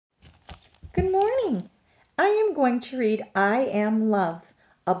Good morning. I am going to read I Am Love,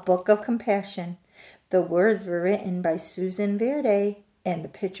 a book of compassion. The words were written by Susan Verde and the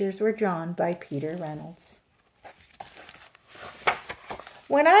pictures were drawn by Peter Reynolds.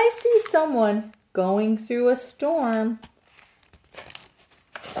 When I see someone going through a storm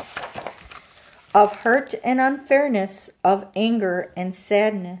of hurt and unfairness, of anger and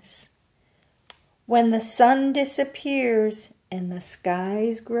sadness, when the sun disappears and the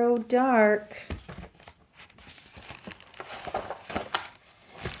skies grow dark,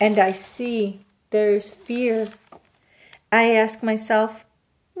 and I see there is fear, I ask myself,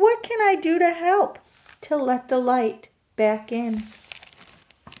 what can I do to help to let the light back in?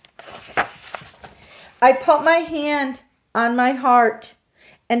 I put my hand on my heart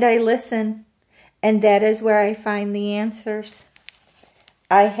and I listen, and that is where I find the answers.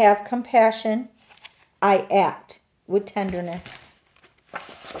 I have compassion. I act with tenderness.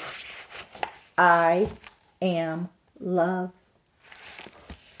 I am love.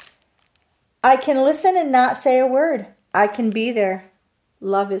 I can listen and not say a word. I can be there.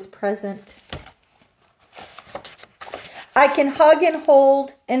 Love is present. I can hug and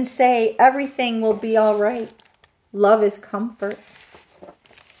hold and say everything will be all right. Love is comfort.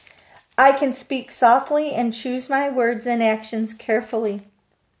 I can speak softly and choose my words and actions carefully.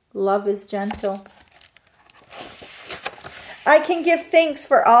 Love is gentle. I can give thanks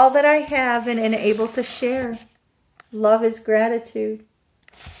for all that I have and am able to share. Love is gratitude.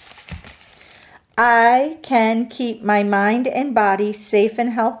 I can keep my mind and body safe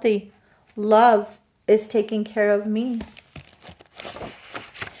and healthy. Love is taking care of me.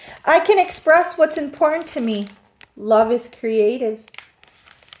 I can express what's important to me. Love is creative.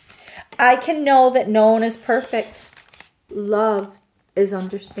 I can know that no one is perfect. Love is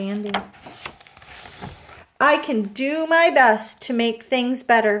understanding. I can do my best to make things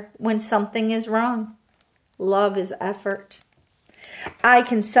better when something is wrong. Love is effort. I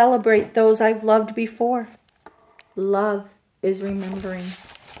can celebrate those I've loved before. Love is remembering.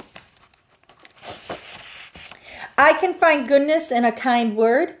 I can find goodness in a kind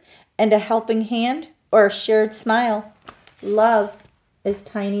word and a helping hand or a shared smile. Love is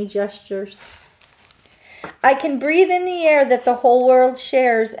tiny gestures. I can breathe in the air that the whole world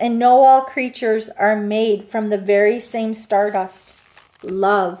shares and know all creatures are made from the very same stardust.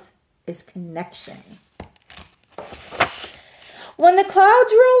 Love is connection. When the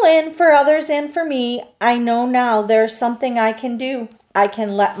clouds roll in for others and for me, I know now there's something I can do. I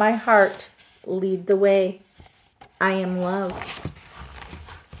can let my heart lead the way. I am love.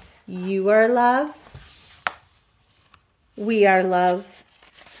 You are love. We are love.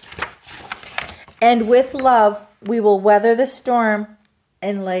 And with love, we will weather the storm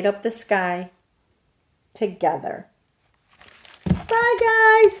and light up the sky together. Bye,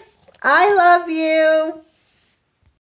 guys. I love you.